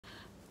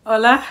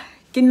Hola,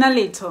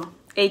 Kinalito,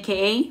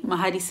 aka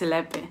Mahali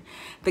Selepe,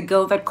 the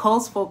girl that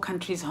calls four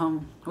countries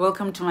home.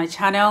 Welcome to my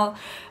channel.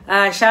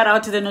 Shout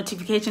out to the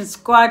notification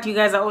squad. You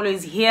guys are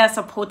always here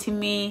supporting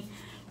me.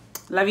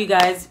 Love you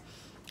guys.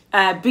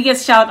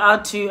 Biggest shout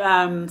out to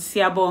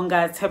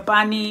Siabonga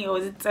Tepani, or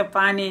is it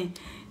Tepani?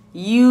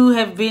 You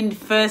have been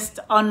first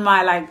on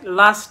my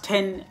last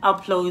 10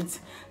 uploads,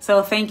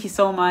 so thank you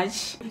so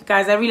much,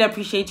 guys. I really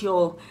appreciate you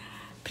all.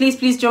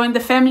 Please join the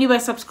family by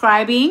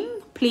subscribing.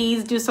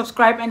 Please do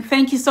subscribe, and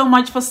thank you so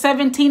much for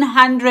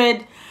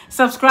 1,700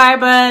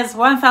 subscribers,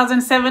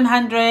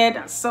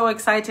 1,700. So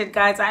excited,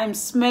 guys. I am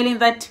smelling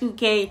that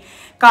 2K.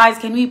 Guys,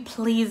 can we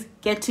please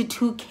get to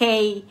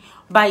 2K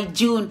by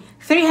June?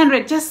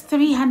 300, just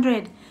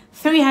 300.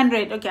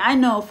 Okay, I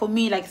know for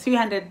me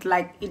 300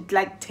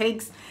 it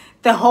takes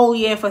the whole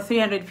year for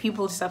 300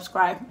 people to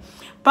subscribe,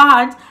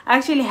 but I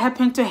actually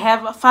happen to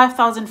have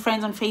 5,000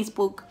 friends on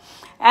Facebook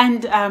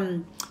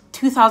and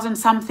 2,000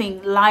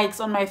 something likes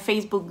on my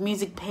Facebook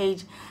music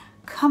page.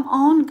 Come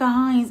on,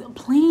 guys,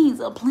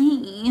 please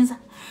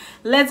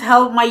let's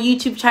help my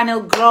YouTube channel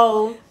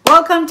grow.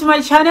 Welcome to my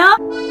channel.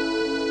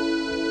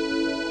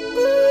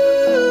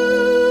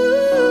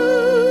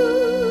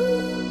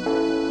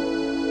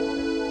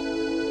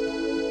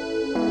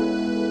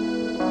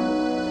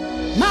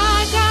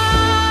 My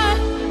God,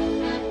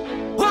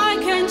 why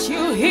can't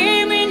you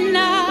hear me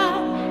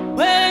now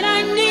when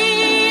I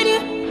need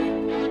you?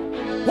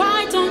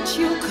 Why don't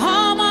you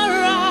come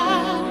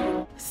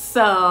around?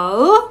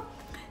 So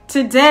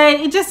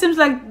today it just seems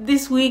like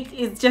this week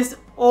is just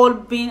all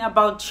been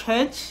about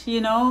church, you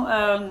know.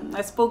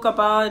 I spoke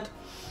about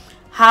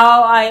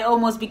how I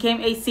almost became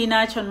a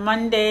Sinach on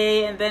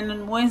Monday, and then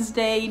on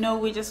Wednesday, you know,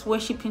 we're just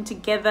worshiping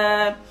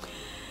together.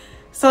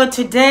 So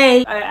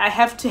today I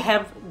have to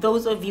have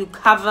those of you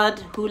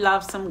covered who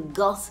love some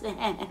gossip.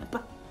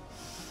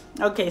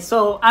 Okay,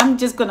 so I'm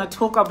just gonna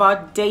talk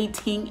about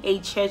dating a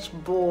church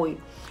boy,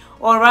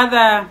 or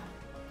rather,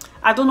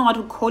 I don't know what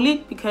to call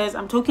it, because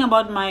I'm talking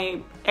about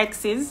my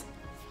exes.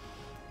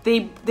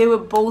 They were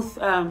both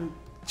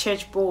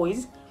church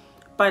boys,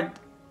 but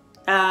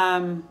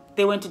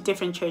they went to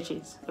different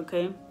churches.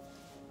 Okay.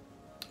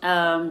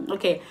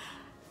 Okay.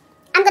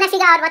 I'm gonna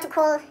figure out what to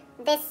call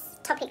this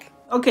topic.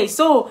 Okay,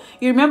 so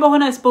you remember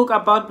when I spoke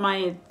about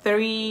my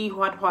three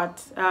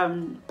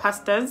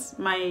pastors,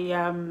 my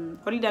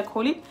what did I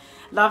call it?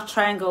 Love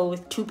triangle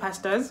with two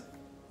pastors.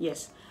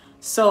 Yes.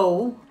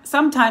 So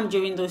sometime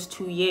during those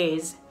 2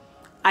 years,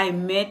 I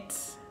met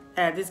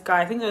this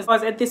guy. I think I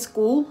was at this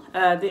school.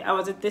 I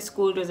was at this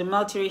school. It was a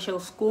multiracial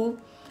school,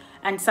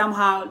 and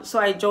somehow, so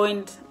I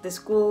joined the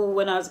school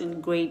when I was in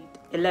grade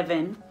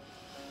 11.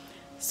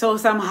 So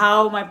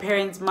somehow my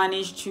parents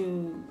managed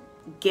to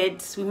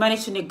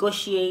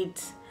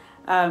negotiate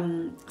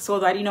so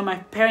that, you know, my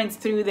parents,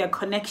 through their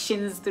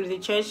connections through the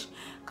church,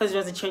 because it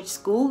was a church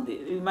school,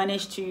 we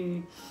managed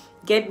to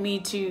get me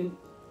to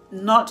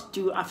not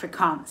do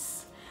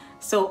Afrikaans.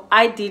 So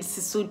I did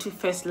Sesotho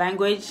first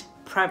language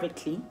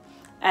privately,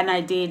 and I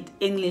did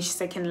English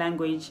second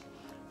language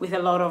with a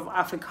lot of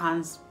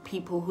Afrikaans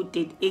people who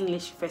did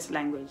English first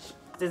language.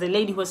 There's a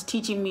lady who was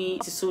teaching me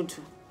Sesotho.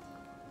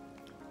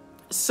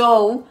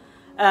 So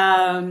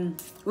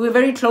we were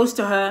very close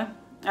to her.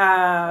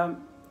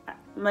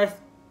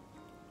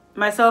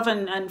 Myself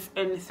and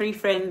three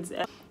friends,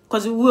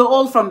 because we were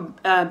all from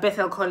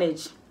Bethel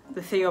College,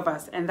 the three of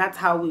us, and that's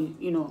how we,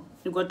 you know,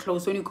 we got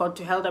close. When we got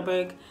to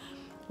Helderberg,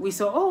 we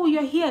saw, oh,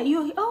 you're here,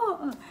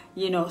 oh,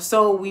 you know.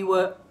 So we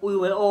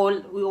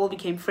all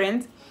became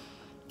friends.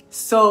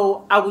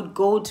 So I would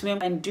go to them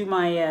and do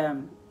my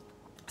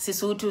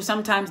Sesotho.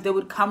 Sometimes they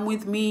would come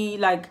with me,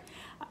 like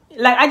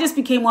I just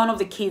became one of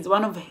the kids,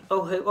 one of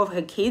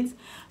her kids.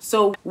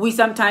 So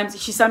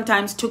she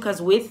sometimes took us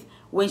with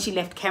when she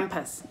left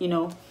campus, you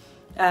know,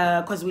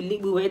 because we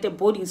were at a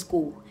boarding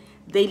school.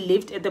 They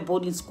lived at the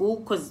boarding school,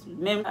 because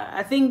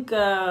I think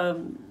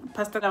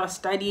Pastor was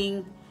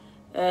studying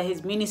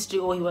his ministry,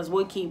 or he was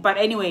working. But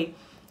anyway,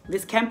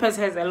 this campus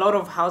has a lot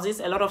of houses,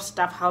 a lot of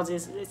staff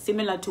houses,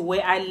 similar to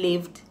where I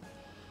lived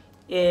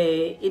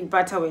in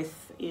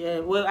Butterworth.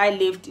 Where I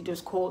lived,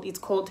 it's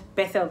called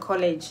Bethel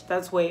College.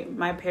 That's where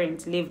my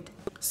parents lived.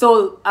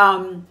 So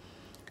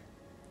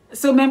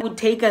so Mem would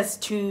take us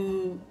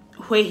to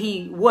where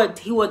he worked.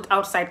 He worked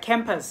outside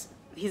campus.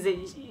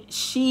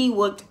 She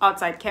worked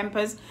outside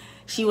campus.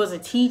 She was a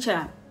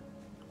teacher.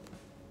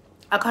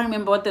 I can't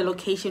remember what the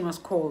location was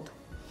called.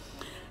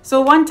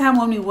 So one time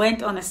when we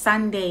went on a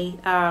Sunday,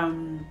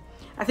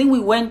 I think we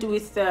went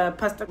with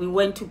Pastor. We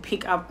went to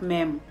pick up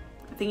Mem.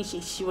 I think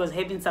she was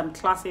having some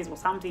classes or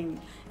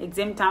something,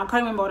 exam time. I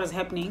can't remember what was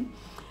happening.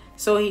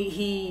 So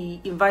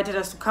he invited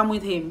us to come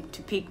with him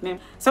to pick Mem.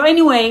 So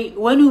anyway,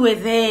 when we were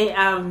there,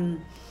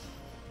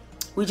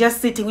 we're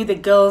just sitting with the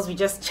girls, we're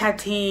just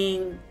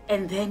chatting,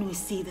 and then we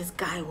see this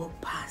guy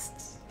walk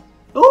past.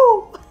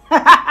 Oh!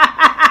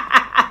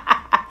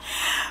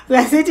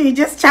 We're sitting,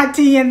 just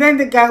chatting, and then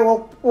the guy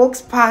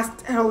walks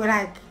past, and we're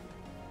like,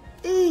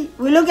 we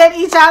look at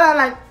each other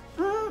like,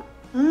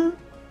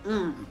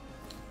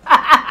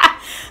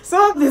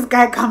 So this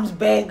guy comes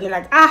back. We're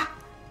like, ah,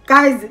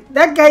 guys,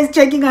 that guy is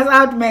checking us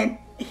out, man.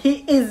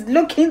 He is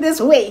looking this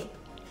way.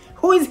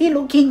 Who is he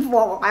looking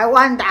for? I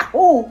wonder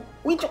who.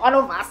 Which one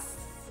of us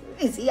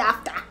is he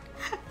after?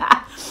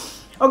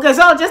 Okay,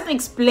 so I'll just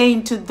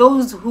explain to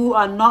those who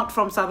are not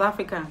from South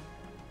Africa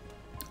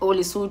or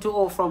Lesotho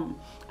or from,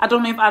 I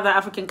don't know if other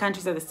African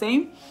countries are the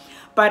same,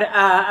 but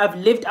I've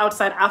lived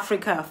outside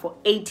Africa for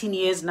 18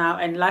 years now,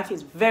 and life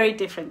is very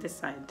different this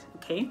side,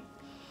 okay?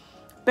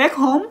 Back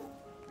home,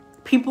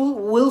 people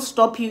will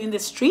stop you in the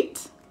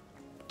street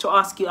to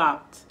ask you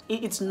out.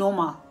 It's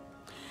normal.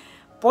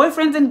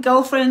 Boyfriends and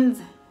girlfriends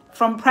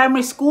from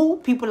primary school,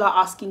 people are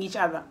asking each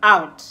other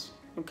out,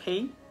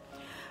 okay?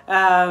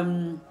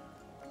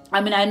 I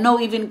mean, I know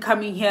even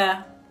coming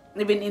here,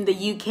 even in the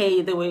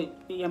UK, there were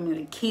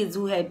kids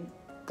who had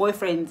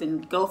boyfriends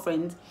and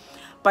girlfriends,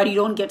 but you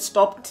don't get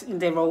stopped in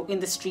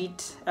the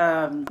street.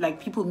 Like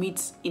people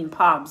meet in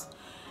pubs.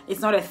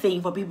 It's not a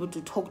thing for people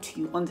to talk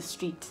to you on the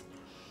street.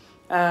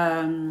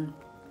 And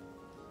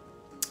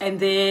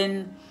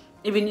then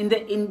even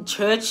in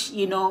church,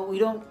 you know, we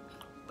don't,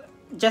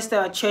 just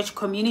a church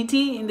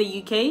community in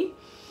the UK.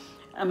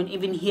 I mean,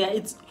 even here,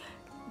 it's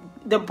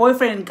the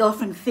boyfriend and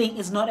girlfriend thing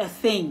is not a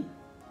thing,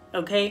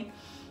 okay?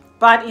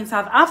 But in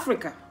South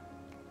Africa,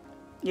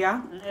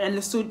 yeah, and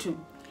Lesotho,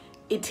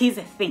 it is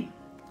a thing.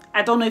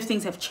 I don't know if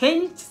things have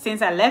changed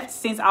since I left,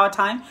 since our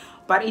time,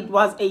 but it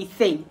was a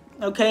thing,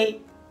 okay?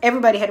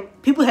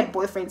 People had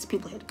boyfriends,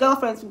 people had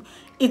girlfriends.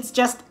 It's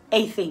just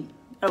a thing,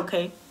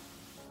 okay?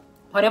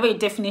 Whatever your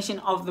definition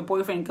of the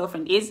boyfriend and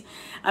girlfriend is,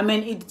 I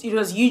mean, it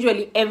was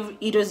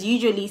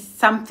usually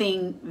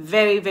something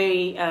very,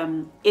 very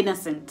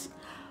innocent.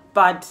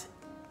 But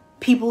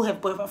people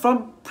have boyfriends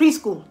from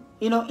preschool,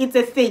 you know, it's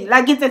a thing,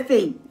 like it's a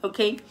thing,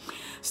 okay?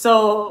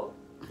 So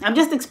I'm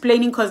just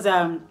explaining because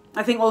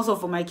I think also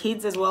for my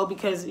kids as well,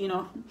 because, you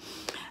know,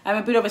 I'm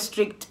a bit of a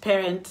strict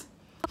parent.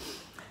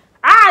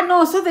 Ah,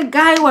 no, so the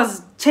guy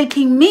was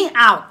checking me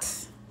out.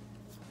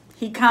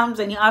 He comes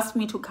and he asked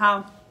me to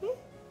come.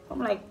 I'm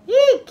like,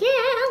 hey,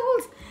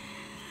 girls.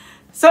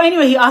 So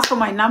anyway, he asked for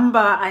my number.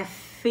 I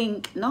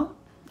think, no,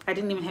 I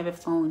didn't even have a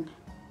phone.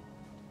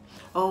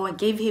 Oh, I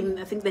gave him,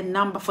 I think, the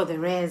number for the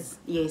res.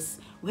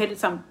 Yes, we had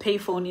some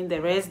payphone in the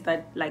res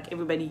that like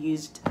everybody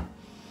used.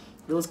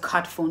 Those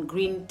card phone,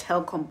 green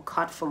telecom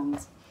card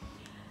phones.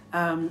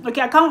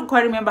 Okay, I can't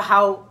quite remember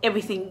how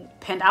everything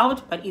panned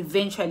out, but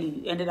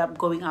eventually ended up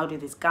going out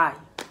with this guy.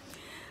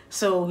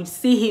 So we'd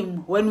see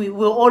him when we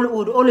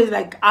would always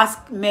like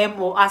ask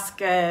ma'am or ask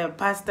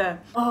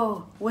pastor,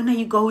 oh, when are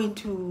you going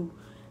to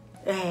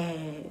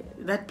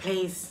that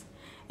place?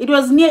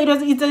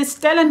 It's a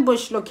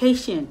Stellenbosch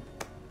location.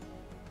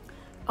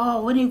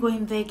 Oh, when are you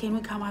going there? Can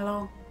we come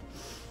along?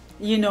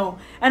 You know,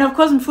 and of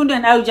course Mfundo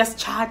and I would just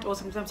chat or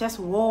sometimes just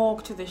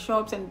walk to the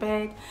shops and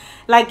back.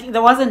 Like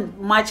there wasn't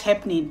much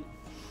happening.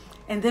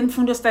 And then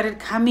Mfundo started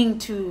coming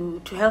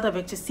to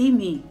Helderberg to see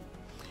me.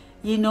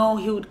 You know,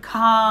 he would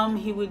come,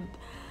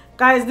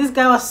 guys, this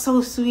guy was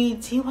so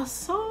sweet. He was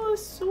so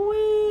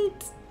sweet.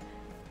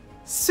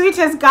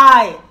 Sweetest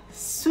guy.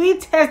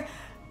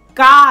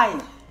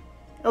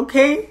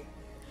 Okay?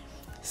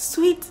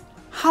 Sweet,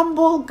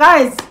 humble,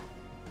 guys.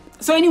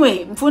 So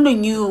anyway, Mfundo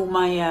knew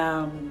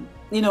my,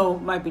 you know,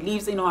 my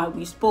beliefs. You know,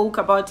 we spoke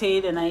about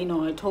it, and I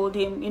told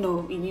him, you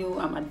know, he knew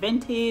I'm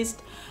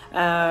Adventist.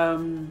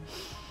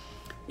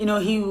 You know,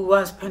 he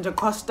was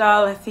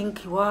Pentecostal, I think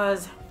he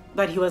was.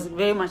 But he was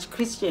very much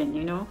Christian,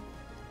 you know.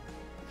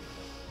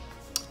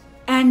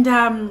 And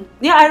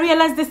yeah, I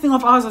realized this thing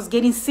of ours was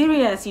getting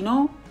serious, you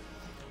know.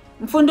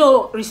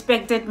 Mfundo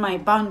respected my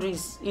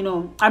boundaries, you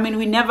know. I mean,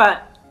 we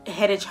never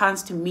had a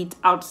chance to meet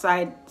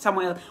outside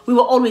somewhere else. We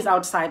were always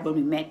outside when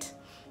we met.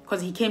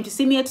 Because he came to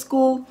see me at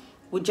school,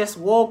 we'd just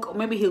walk. Or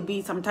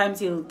maybe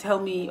sometimes he'll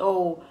tell me,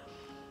 oh,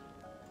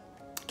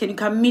 can you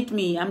come meet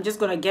me? I'm just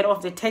going to get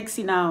off the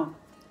taxi now.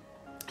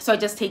 So I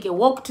just take a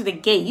walk to the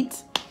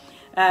gate.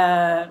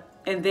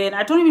 And then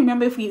I don't even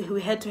remember if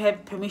we had to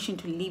have permission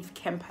to leave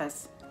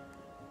campus.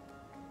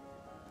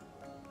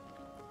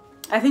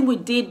 I think we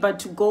did, but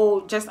to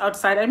go just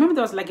outside. I remember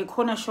there was like a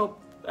corner shop.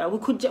 We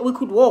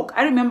could walk.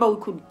 I remember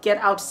we could get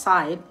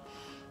outside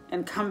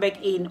and come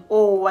back in.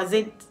 Or was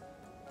it?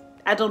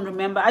 I don't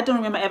remember. I don't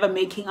remember ever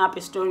making up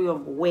a story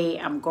of where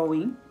I'm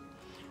going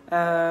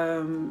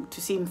to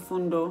see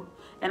Mfundo.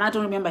 And I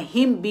don't remember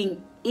him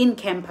being in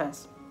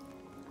campus.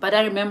 But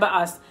I remember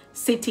us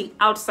sitting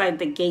outside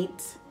the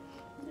gate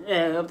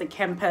of the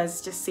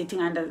campus, just sitting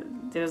under,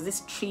 there was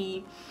this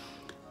tree,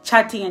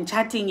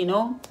 chatting, you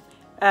know.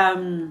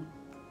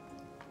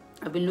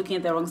 I've been looking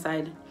at the wrong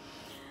side.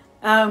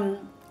 And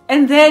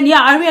then,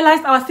 yeah, I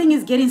realized our thing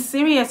is getting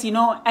serious, you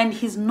know, and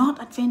he's not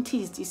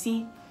Adventist, you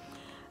see.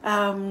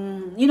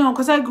 You know,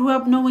 because I grew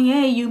up knowing,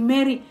 hey, you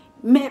marry,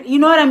 you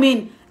know what I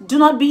mean? Do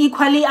not be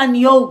equally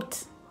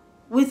unyoked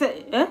with,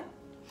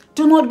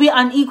 do not be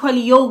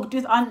unequally yoked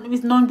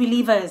with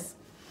non-believers.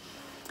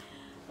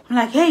 I'm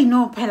like, hey,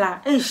 no,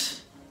 Pella,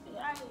 ish.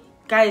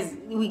 Guys,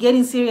 we're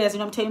getting serious. You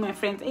know, I'm telling my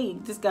friends, hey,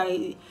 this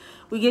guy,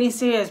 we're getting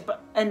serious,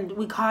 and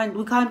we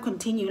can't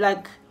continue.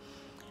 Like,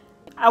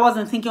 I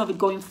wasn't thinking of it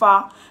going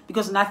far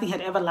because nothing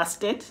had ever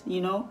lasted, you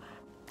know.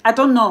 I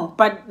don't know,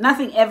 but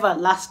nothing ever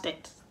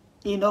lasted,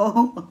 you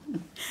know.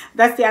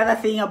 That's the other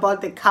thing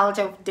about the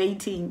culture of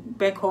dating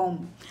back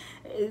home.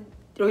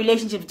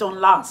 Relationships don't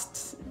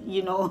last,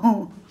 you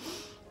know.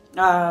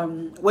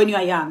 When you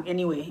are young,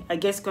 anyway, I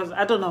guess, because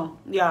I don't know,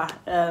 yeah.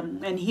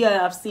 And here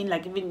I've seen,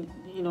 like, even,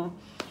 you know,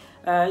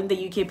 in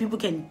the UK, people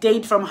can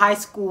date from high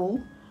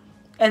school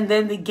and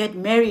then they get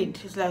married.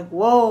 It's like,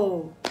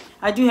 whoa.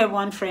 I do have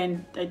one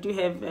friend, I do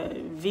have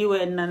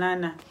Viwa and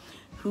Nanana,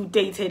 who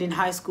dated in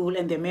high school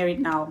and they're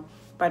married now,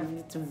 but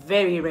it's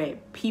very rare.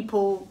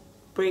 People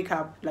break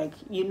up, like,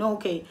 you know,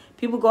 okay,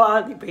 people go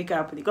out, they break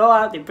up, they go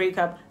out, they break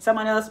up,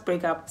 someone else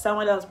break up,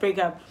 someone else break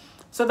up.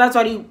 So that's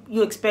what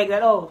you expect,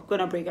 that, oh, we're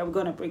gonna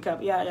break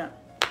up, yeah.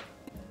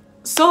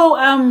 So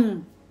I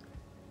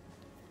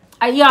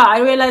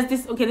realized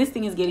this, okay, this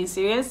thing is getting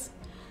serious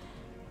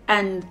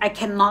and I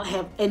cannot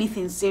have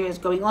anything serious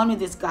going on with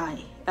this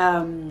guy.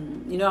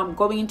 You know, I'm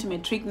going into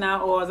matric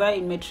now, or was I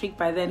in matric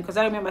by then? Because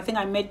I remember, I think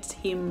I met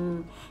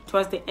him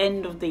towards the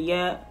end of the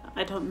year,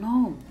 I don't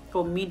know,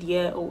 or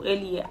mid-year or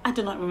early year, I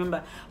do not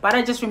remember. But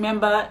I just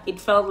remember it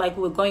felt like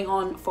we were going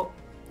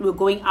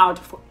out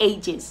for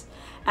ages,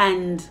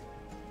 and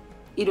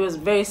it was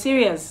very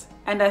serious.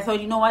 And I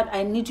thought, you know what,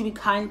 I need to be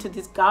kind to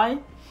this guy.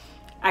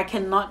 I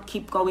cannot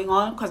keep going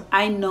on, because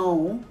I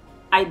know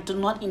I do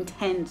not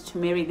intend to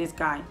marry this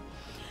guy.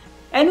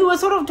 And we were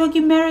sort of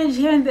talking marriage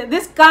here and there.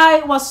 This guy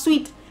was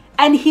sweet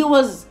and he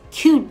was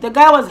cute. The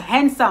guy was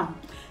handsome,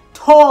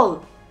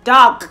 tall,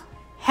 dark,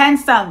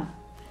 handsome,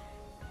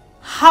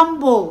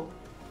 humble,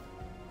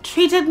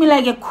 treated me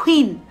like a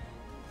queen,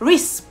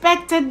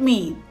 respected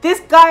me. This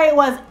guy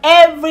was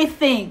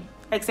everything,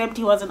 except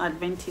he was an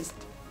Adventist.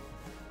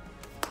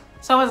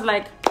 So I was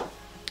like,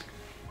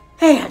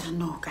 hey, I don't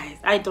know, guys.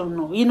 I don't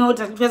know. You know,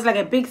 it was like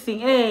a big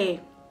thing.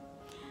 Hey,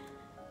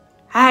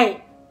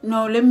 hi,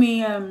 no, let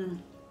me,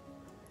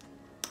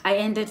 I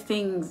ended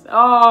things.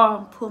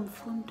 Oh,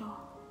 Pumfundo.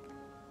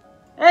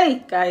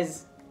 Hey,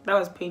 guys, that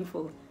was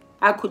painful.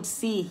 I could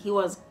see he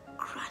was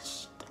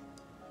crushed.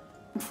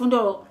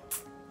 Mfundo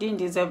didn't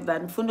deserve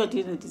that. Mfundo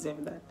didn't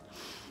deserve that.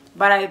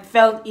 But I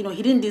felt, you know,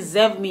 he didn't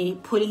deserve me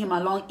pulling him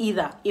along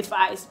either. If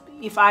I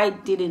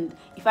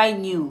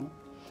knew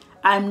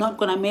I'm not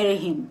gonna marry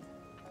him.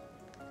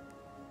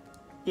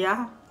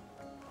 Yeah.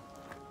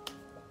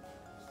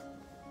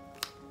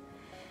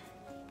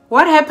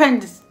 What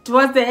happened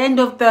towards the end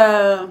of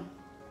the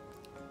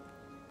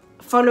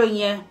following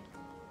year?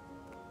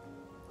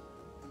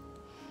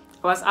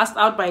 I was asked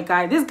out by a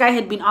guy. This guy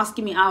had been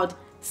asking me out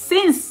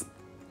since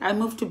I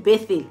moved to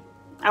Bethel.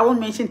 I won't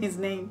mention his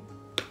name.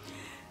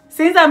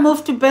 Since I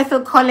moved to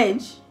Bethel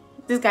College,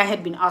 this guy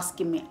had been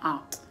asking me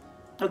out.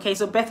 Okay,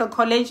 so Bethel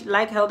College,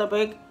 like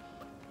Helderberg,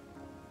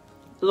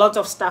 lots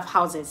of staff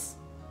houses.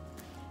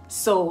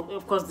 So,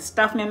 of course, the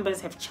staff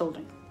members have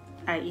children,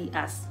 i.e.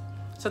 us.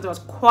 So there was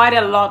quite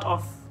a lot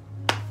of...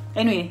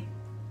 Anyway,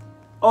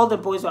 all the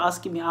boys were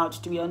asking me out,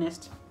 to be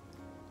honest.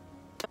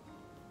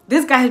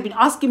 This guy had been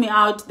asking me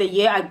out the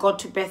year I got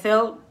to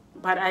Bethel,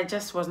 but I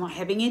just was not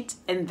having it.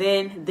 And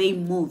then they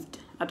moved.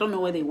 I don't know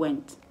where they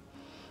went,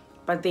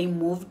 but they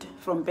moved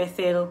from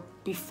Bethel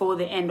before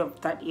the end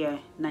of that year,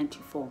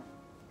 94.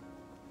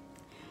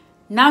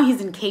 Now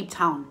he's in Cape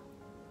Town.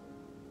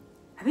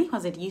 I think he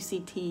was at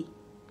UCT.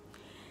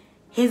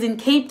 He's in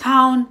Cape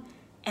Town,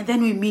 and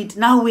then we meet.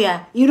 Now we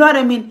are, you know what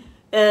I mean?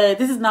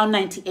 This is now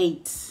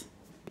 98.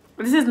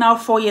 This is now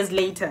 4 years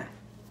later.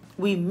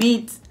 We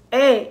meet.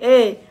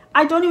 Hey,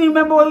 I don't even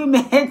remember where we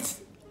met.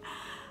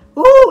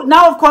 Ooh,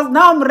 now, of course,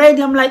 now I'm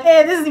ready. I'm like,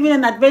 hey, this is even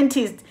an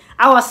Adventist.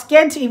 I was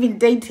scared to even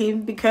date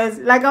him because,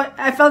 like,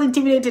 I felt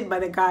intimidated by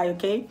the guy,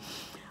 okay?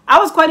 I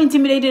was quite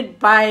intimidated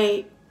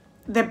by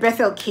the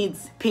Bethel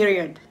kids,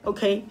 period,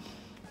 okay?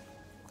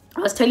 I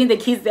was telling the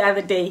kids the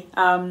other day,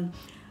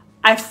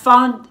 I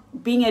found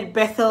being at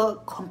Bethel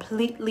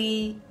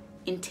completely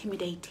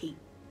intimidating.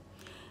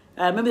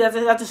 Maybe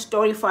that's a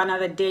story for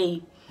another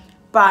day.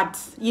 But,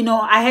 you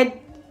know, I had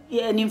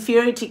an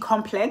inferiority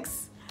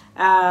complex.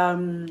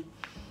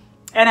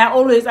 And I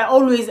always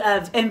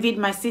envied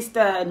my sister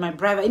and my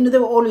brother. You know, they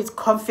were always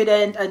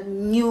confident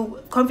and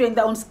confident in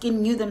their own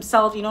skin, knew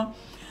themselves, you know.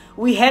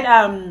 We had,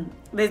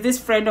 there's this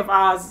friend of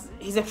ours.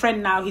 He's a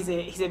friend now. He's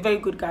a very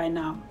good guy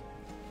now.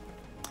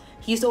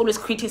 He used to always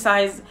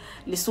criticize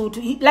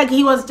Lesotho.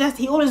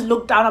 He always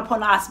looked down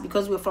upon us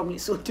because we're from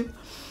Lesotho.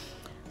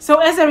 So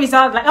as a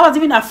result, like, I was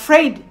even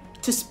afraid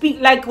to speak.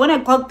 Like, when I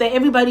got there,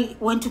 everybody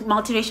went to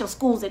multiracial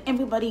schools and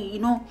everybody, you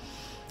know,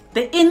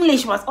 the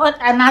English was on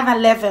another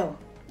level,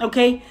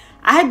 okay?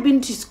 I had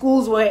been to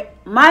schools where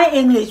my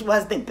English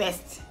was the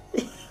best.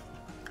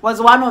 Was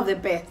one of the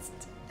best,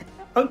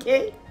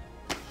 okay?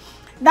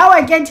 Now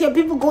I get here,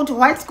 people go to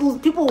white schools,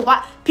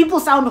 people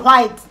sound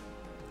white.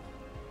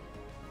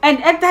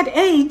 And at that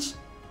age,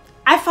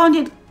 I found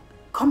it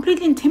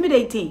completely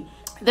intimidating.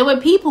 There were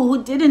people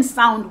who didn't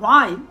sound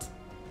white,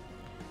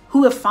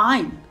 who were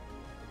fine.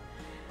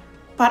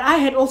 But I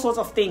had all sorts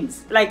of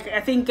things. Like, I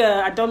think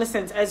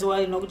adolescents as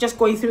well, you know, just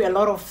going through a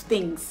lot of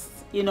things,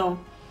 you know.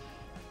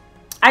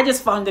 I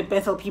just found the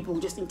Bethel people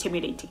just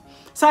intimidating.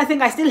 So I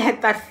think I still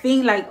had that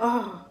thing like,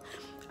 oh,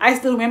 I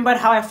still remembered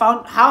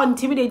how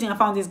intimidating I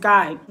found this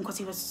guy, because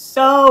he was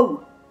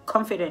so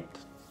confident.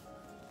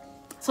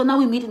 So now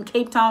we meet in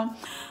Cape Town.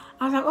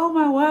 I was like, oh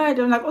my word.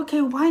 I'm like,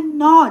 okay, why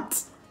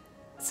not?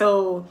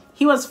 So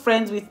he was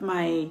friends with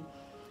my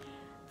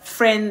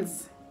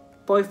friend's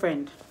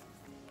boyfriend.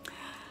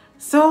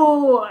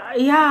 So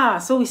yeah,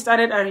 so we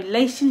started a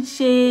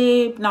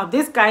relationship. Now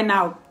this guy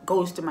now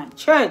goes to my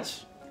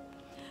church.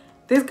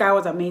 This guy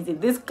was amazing.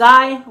 This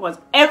guy was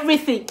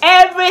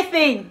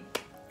everything.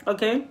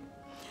 Okay,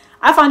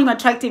 I found him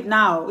attractive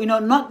now, you know,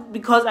 not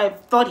because I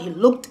thought he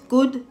looked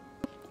good,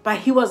 but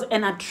he was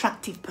an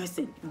attractive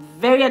person.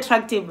 Very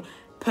attractive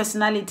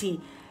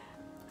personality,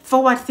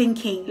 forward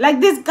thinking.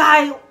 Like, this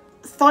guy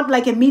thought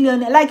like a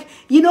millionaire. Like,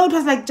 you know, it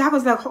was like Jack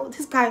was like, oh,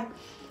 this guy,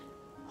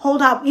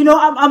 hold up, you know,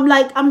 I'm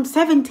like, I'm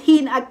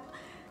 17.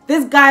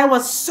 This guy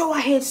was so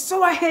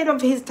ahead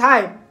of his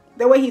time.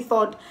 The way he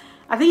thought.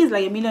 I think he's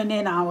like a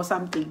millionaire now or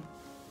something,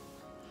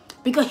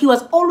 because he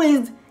was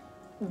always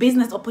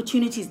business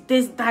opportunities,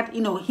 this, that,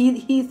 you know,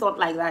 he thought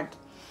like that.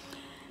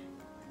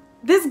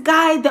 This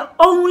guy, the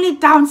only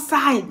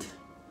downside,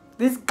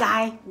 this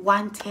guy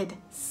wanted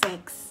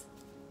sex.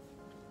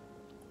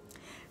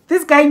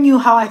 This guy knew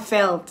how I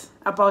felt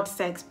about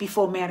sex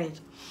before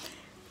marriage.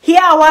 Here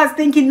I was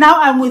thinking,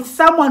 now I'm with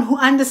someone who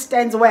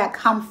understands where I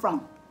come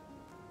from.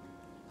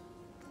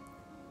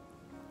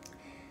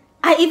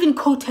 I even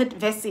quoted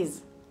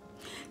verses.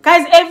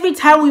 Guys, every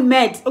time we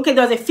met, okay,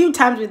 there was a few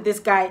times with this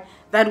guy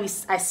that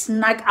I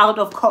snuck out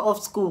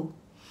of school.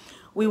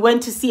 We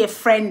went to see a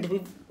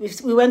friend.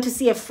 We went to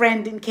see a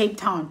friend in Cape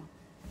Town.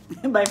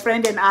 My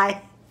friend and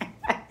I,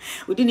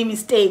 we didn't even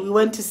stay. We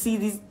went to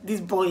see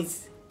these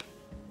boys.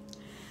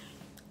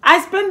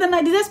 I spent the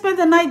night. Did I spend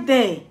the night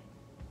there?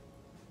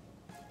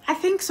 I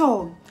think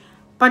so.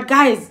 But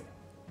guys,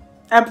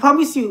 I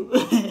promise you,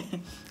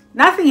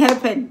 nothing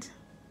happened.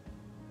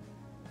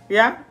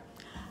 Yeah?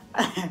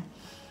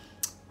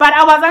 But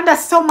I was under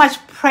so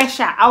much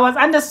pressure. I was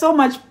under so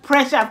much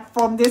pressure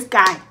from this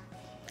guy.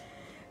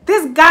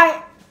 This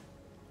guy,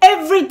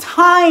 every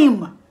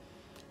time,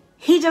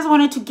 he just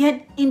wanted to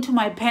get into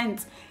my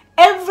pants.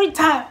 Every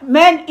time,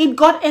 man, it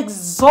got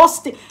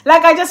exhausting.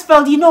 Like, I just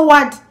felt, you know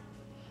what?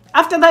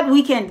 After that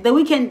weekend, the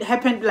weekend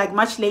happened like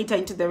much later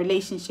into the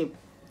relationship.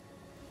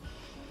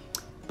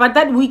 But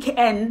that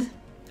weekend,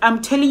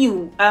 I'm telling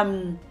you,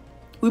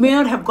 we may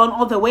not have gone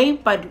all the way,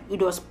 but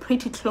it was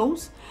pretty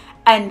close.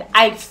 And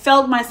I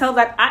felt myself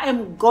that I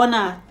am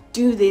gonna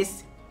do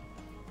this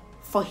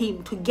for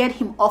him, to get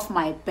him off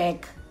my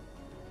back.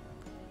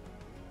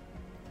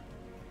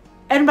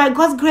 And by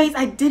God's grace,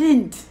 I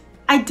didn't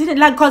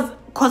like,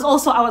 cause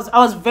also I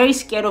was very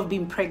scared of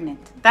being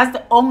pregnant. That's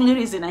the only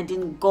reason I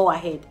didn't go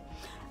ahead.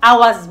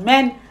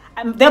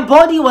 The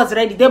body was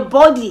ready. The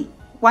body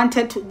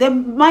wanted to. The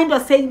mind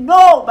was saying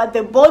no, but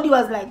the body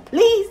was like,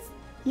 please,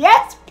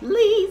 yes,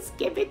 please,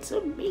 give it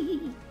to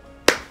me.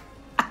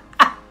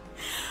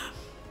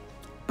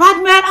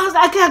 But man, I was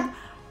like, and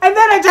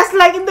then I just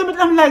like in the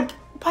middle, I'm like,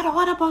 but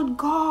what about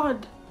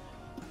God?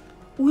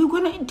 We're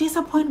gonna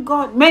disappoint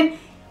God, man.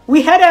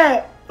 We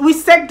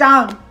sat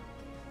down.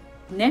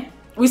 Ne?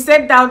 We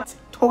sat down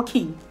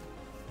talking.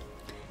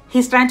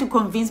 He's trying to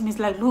convince me. He's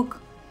like, look,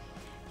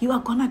 you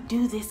are gonna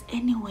do this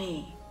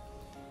anyway.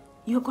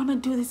 You're gonna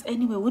do this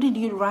anyway. Wouldn't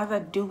you rather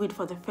do it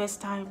for the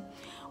first time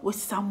with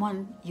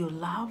someone you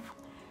love?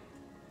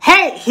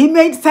 Hey, he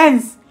made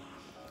sense.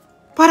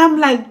 But I'm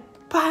like,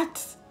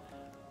 but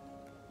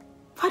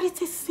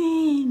it's a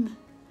sin.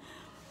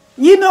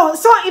 You know,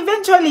 so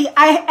eventually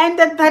I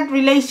ended that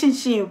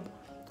relationship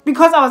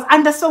because I was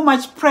under so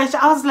much pressure.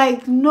 I was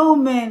like, no,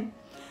 man.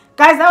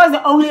 Guys, that was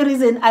the only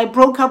reason I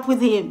broke up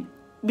with him.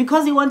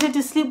 Because he wanted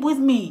to sleep with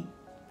me.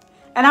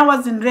 And I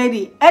wasn't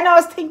ready. And I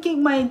was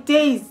thinking, my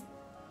days.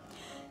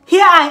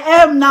 Here I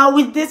am now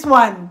with this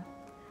one.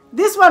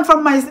 This one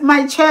from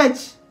my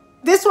church.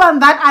 This one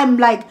that I'm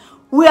like,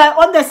 we are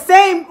on the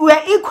same, we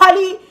are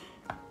equally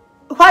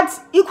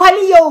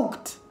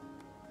yoked.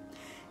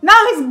 Now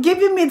he's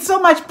giving me so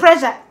much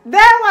pressure.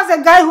 There was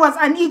a guy who was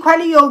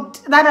unequally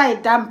yoked that I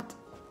dumped.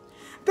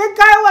 The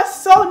guy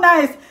was so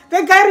nice.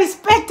 The guy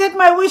respected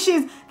my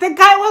wishes. The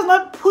guy was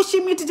not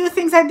pushing me to do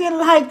things I didn't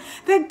like.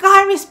 The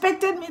guy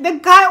respected me. The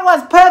guy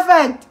was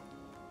perfect.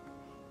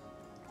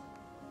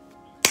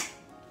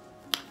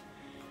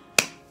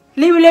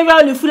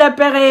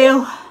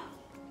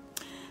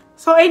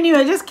 So anyway,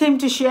 I just came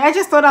to share. I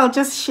just thought I'll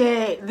just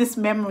share this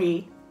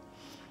memory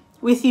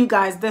with you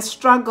guys. The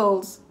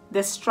struggles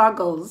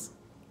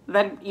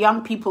that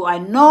young people, I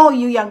know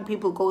you young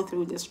people go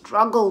through, the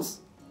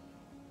struggles.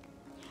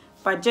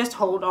 But just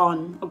hold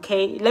on,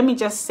 okay? Let me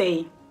just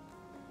say,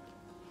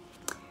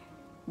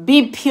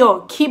 be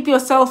pure. Keep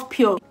yourself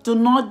pure. Do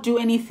not do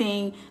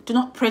anything. Do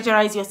not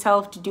pressurize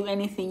yourself to do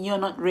anything you're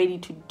not ready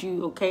to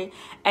do, okay?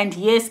 And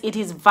yes, it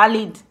is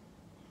valid.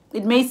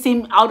 It may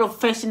seem out of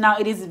fashion now.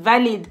 It is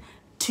valid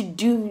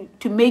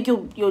to make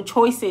your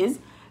choices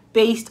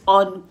based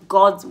on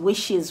God's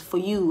wishes for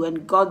you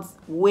and God's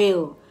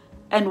will.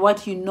 and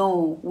what you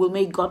know will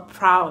make God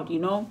proud, you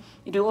know.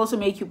 It will also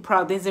make you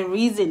proud. There's a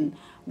reason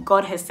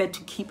God has said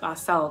to keep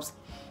ourselves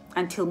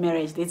until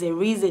marriage. There's a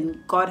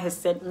reason God has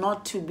said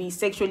not to be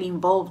sexually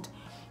involved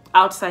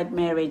outside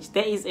marriage.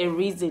 There is a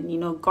reason, you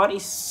know. God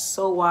is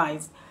so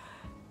wise.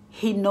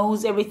 He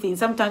knows everything.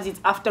 Sometimes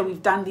it's after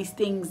we've done these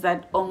things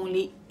that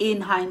only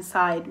in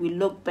hindsight we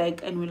look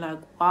back and we're like,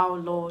 wow,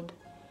 Lord,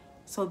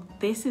 so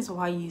this is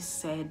why you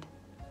said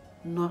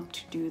not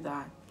to do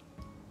that.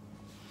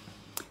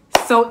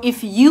 So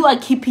if you are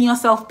keeping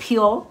yourself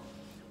pure,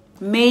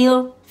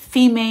 male,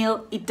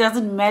 female, it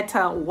doesn't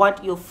matter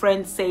what your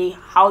friends say,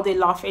 how they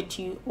laugh at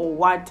you or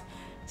what.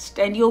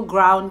 Stand your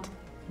ground,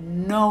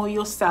 know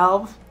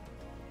yourself,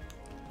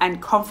 and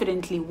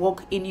confidently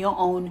walk in your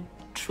own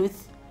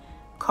truth.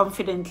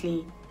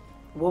 Confidently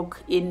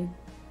walk in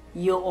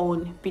your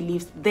own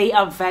beliefs. They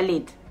are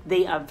valid.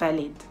 They are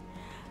valid.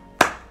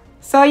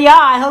 So yeah,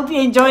 I hope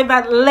you enjoyed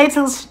that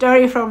little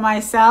story from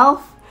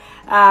myself.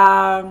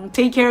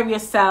 Take care of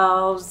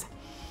yourselves.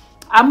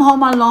 I'm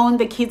home alone.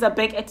 The kids are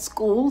back at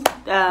school.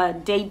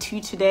 Day 2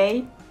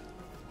 today.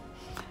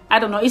 I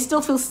don't know. It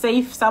still feels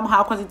safe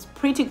somehow because it's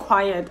pretty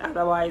quiet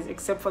otherwise,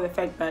 except for the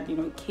fact that, you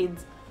know,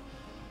 kids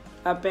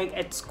are back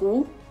at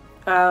school.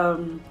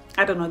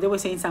 I don't know. They were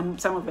saying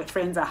some of their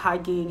friends are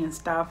hugging and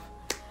stuff.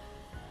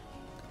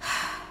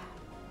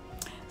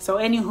 So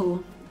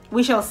anywho,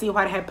 we shall see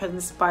what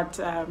happens. But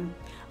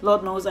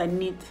Lord knows I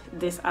need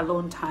this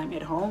alone time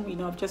at home. You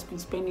know, I've just been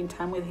spending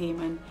time with him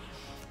and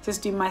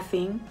just doing my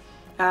thing.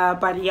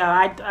 But yeah,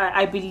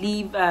 I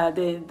believe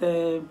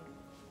the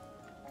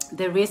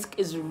risk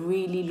is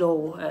really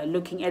low.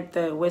 Looking at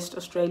the West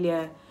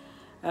Australia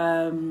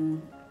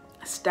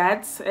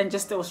stats and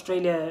just the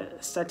Australia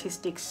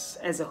statistics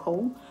as a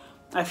whole,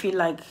 I feel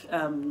like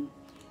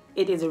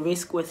it is a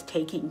risk worth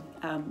taking.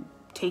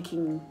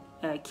 Taking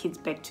kids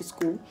back to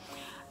school.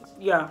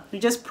 Yeah, we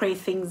just pray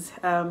things.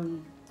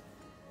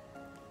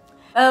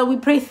 We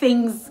pray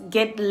things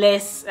get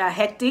less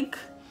hectic.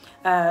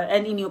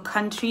 And in your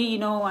country, you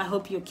know, I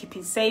hope you're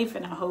keeping safe,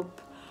 and I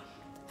hope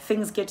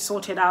things get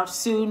sorted out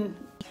soon.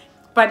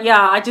 But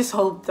yeah, I just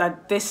hope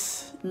that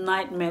this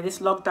nightmare, this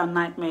lockdown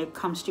nightmare,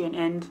 comes to an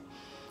end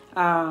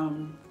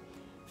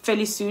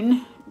fairly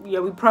soon. Yeah,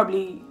 we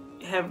probably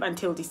have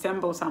until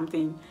December or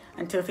something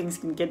until things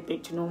can get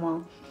back to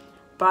normal.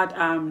 But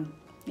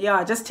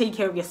yeah, just take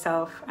care of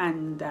yourself,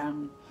 and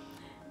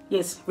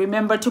yes,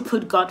 remember to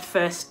put God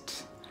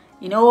first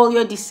in all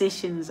your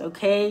decisions,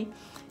 okay?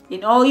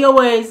 In all your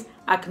ways,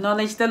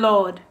 acknowledge the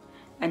Lord,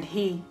 and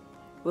He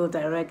will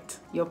direct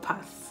your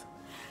path.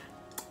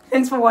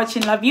 Thanks for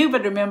watching. Love you,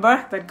 but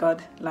remember that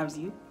God loves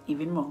you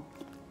even more.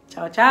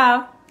 Ciao,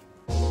 ciao.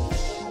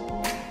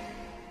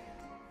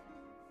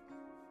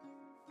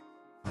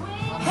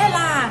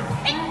 Helen,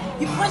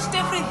 you've watched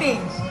everything.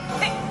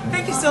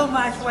 Thank you so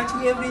much for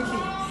watching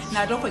everything.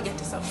 Now don't forget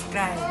to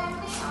subscribe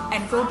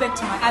and go back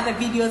to my other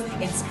videos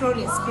and scroll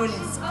and scroll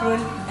and scroll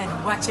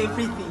and watch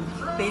everything.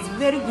 There's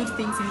very good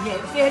things in here,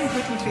 very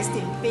good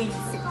interesting things.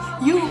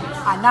 You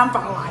are number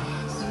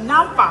one.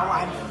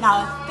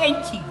 Now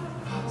thank you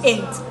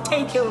and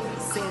take care of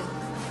yourself.